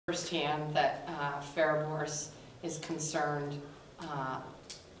firsthand that Fariborz is concerned,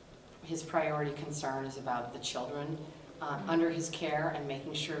 his priority concern is about the children under his care and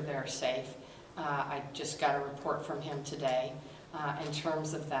making sure they're safe. I just got a report from him today in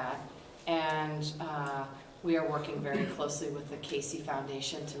terms of that, and we are working very closely with the Casey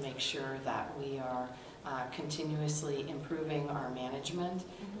Foundation to make sure that we are continuously improving our management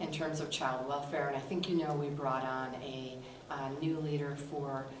in terms of child welfare. And I think you know we brought on a new leader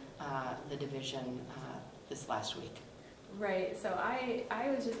for the division this last week. Right, so I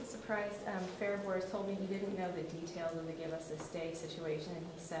was just surprised. Fariborz told me he didn't know the details of the Give Us a Stay situation, and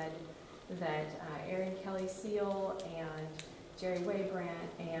he said that Erin Kelly Seal and Jerry Waybrandt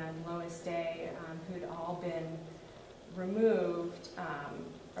and Lois Day, who'd all been removed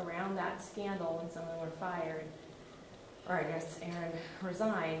around that scandal when some of them were fired, or I guess Erin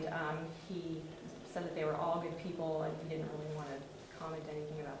resigned, he said that they were all good people and he didn't really want to comment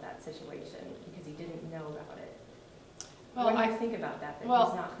anything about that situation because he didn't know about it. Well, what do you think about that, he's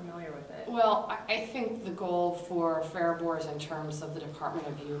not familiar with it? Well, I think the goal for Fariborz in terms of the Department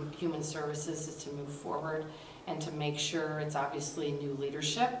of Human Services is to move forward and to make sure it's obviously new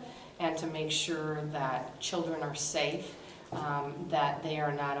leadership and to make sure that children are safe, that they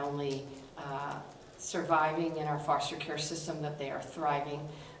are not only surviving in our foster care system, that they are thriving.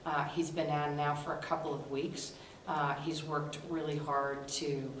 He's been on now for a couple of weeks. He's worked really hard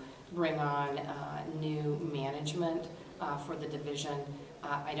to bring on new management for the division.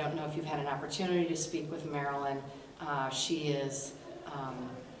 I don't know if you've had an opportunity to speak with Marilyn. She is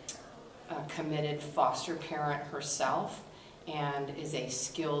a committed foster parent herself and is a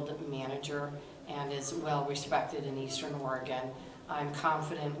skilled manager and is well respected in Eastern Oregon. I'm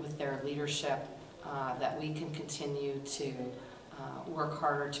confident with their leadership that we can continue to work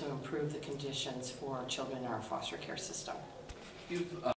harder to improve the conditions for children in our foster care system.